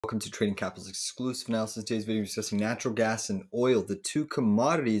Welcome to Trading Capital's exclusive analysis. In today's video, we're discussing natural gas and oil. The two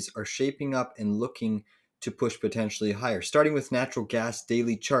commodities are shaping up and looking to push potentially higher. Starting with natural gas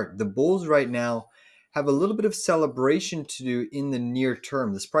daily chart. The bulls right now have a little bit of celebration to do in the near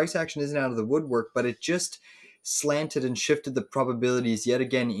term. This price action isn't out of the woodwork, but it just slanted and shifted the probabilities yet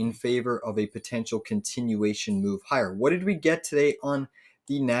again in favor of a potential continuation move higher. What did we get today on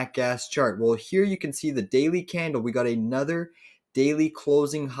the Nat Gas chart? Well, here you can see the daily candle. We got another daily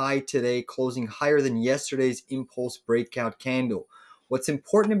closing high today, closing higher than yesterday's impulse breakout candle. What's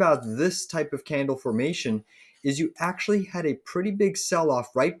important about this type of candle formation is you actually had a pretty big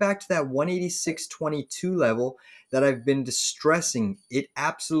sell-off right back to that 186.22 level that I've been distressing. It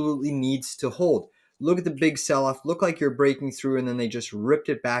absolutely needs to hold. Look at the big sell-off. Look like you're breaking through, and then they just ripped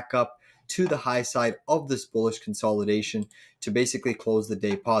it back up to the high side of this bullish consolidation to basically close the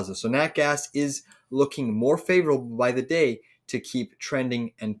day positive. So Nat Gas is looking more favorable by the day to keep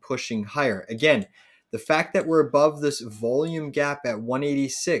trending and pushing higher. Again, the fact that we're above this volume gap at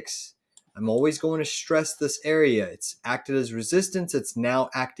 186, I'm always going to stress this area. It's acted as resistance. It's now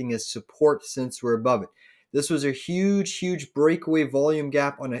acting as support since we're above it. This was a huge breakaway volume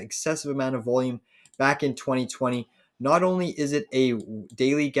gap on an excessive amount of volume back in 2020. Not only is it a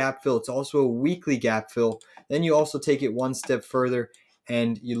daily gap fill, it's also a weekly gap fill. Then you also take it one step further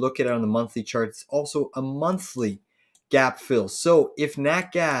and you look at it on the monthly chart. It's also a monthly gap fill. So if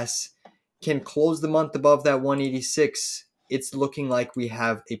Nat Gas can close the month above that 186, it's looking like we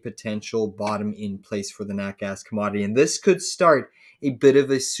have a potential bottom in place for the Nat Gas commodity. And this could start a bit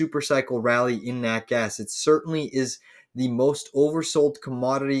of a super cycle rally in Nat Gas. It certainly is the most oversold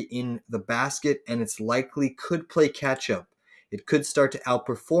commodity in the basket, and it's likely could play catch up. It could start to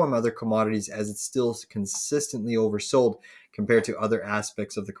outperform other commodities as it's still consistently oversold compared to other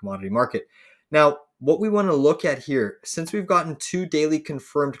aspects of the commodity market. Now, what we want to look at here, since we've gotten two daily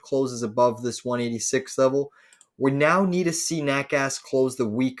confirmed closes above this 186 level, we now need to see Nat Gas close the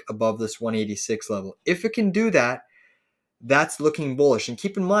week above this 186 level. If it can do that, that's looking bullish. And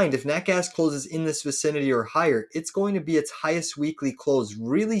keep in mind, if Nat Gas closes in this vicinity or higher, it's going to be its highest weekly close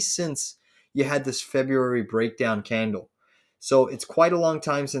really since you had this February breakdown candle. So it's quite a long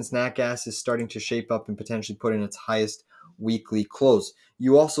time since Nat Gas is starting to shape up and potentially put in its highest weekly close.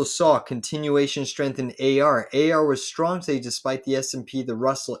 You also saw continuation strength in AR. AR was strong today despite the S&P, the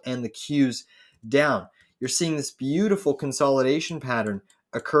Russell, and the Qs down. You're seeing this beautiful consolidation pattern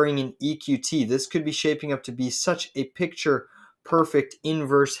occurring in EQT. This could be shaping up to be such a picture perfect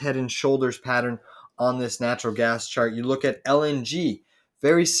inverse head and shoulders pattern on this natural gas chart. You look at LNG,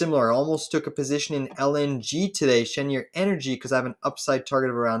 very similar. I almost took a position in LNG today, Cheniere Energy, because I have an upside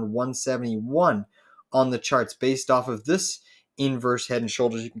target of around 171 on the charts based off of this inverse head and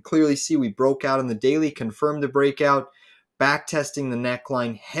shoulders. You can clearly see we broke out in the daily, confirmed the breakout, back testing the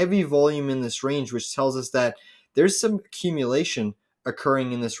neckline, heavy volume in this range, which tells us that there's some accumulation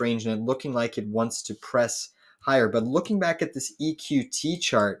occurring in this range and it looking like it wants to press higher. But looking back at this EQT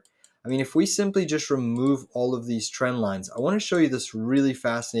chart, I mean, if we simply just remove all of these trend lines, I want to show you this really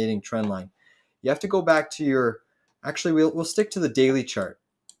fascinating trend line. You have to go back to your, actually we'll stick to the daily chart.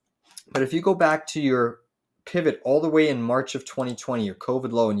 But if you go back to your pivot all the way in March of 2020, your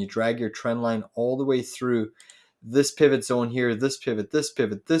COVID low, and you drag your trend line all the way through this pivot zone here, this pivot, this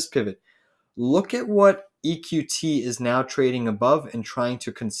pivot, this pivot, look at what EQT is now trading above and trying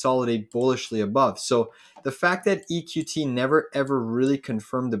to consolidate bullishly above. So the fact that EQT never ever really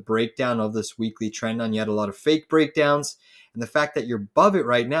confirmed the breakdown of this weekly trend line, you had a lot of fake breakdowns, and the fact that you're above it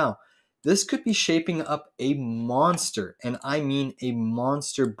right now, this could be shaping up a monster, and I mean a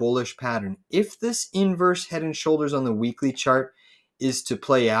monster bullish pattern. If this inverse head and shoulders on the weekly chart is to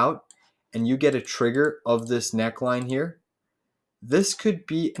play out and you get a trigger of this neckline here, this could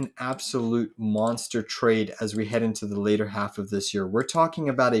be an absolute monster trade as we head into the later half of this year. We're talking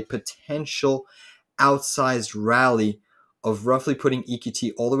about a potential outsized rally of roughly putting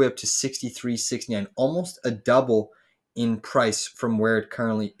EQT all the way up to 63.69, almost a double in price from where it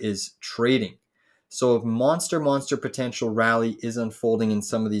currently is trading. So a monster potential rally is unfolding in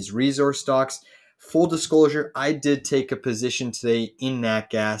some of these resource stocks. Full disclosure, I did take a position today in Nat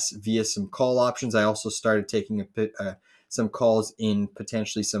Gas via some call options. I also started taking some calls in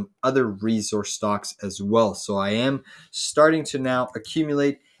potentially some other resource stocks as well. So I am starting to now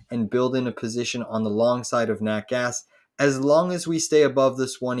accumulate and build in a position on the long side of Nat Gas as long as we stay above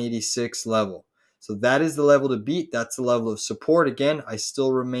this 186 level. So that is the level to beat. That's the level of support. Again, I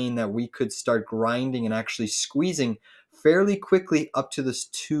still remain that we could start grinding and actually squeezing fairly quickly up to this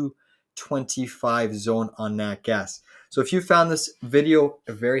 225 zone on Nat Gas. So if you found this video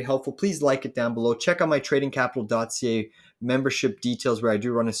very helpful, please like it down below. Check out my tradingcapital.ca membership details where I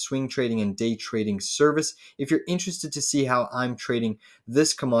do run a swing trading and day trading service if you're interested to see how I'm trading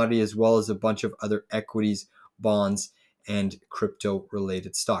this commodity as well as a bunch of other equities, bonds, and crypto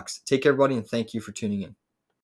related stocks. Take care, everybody, and thank you for tuning in.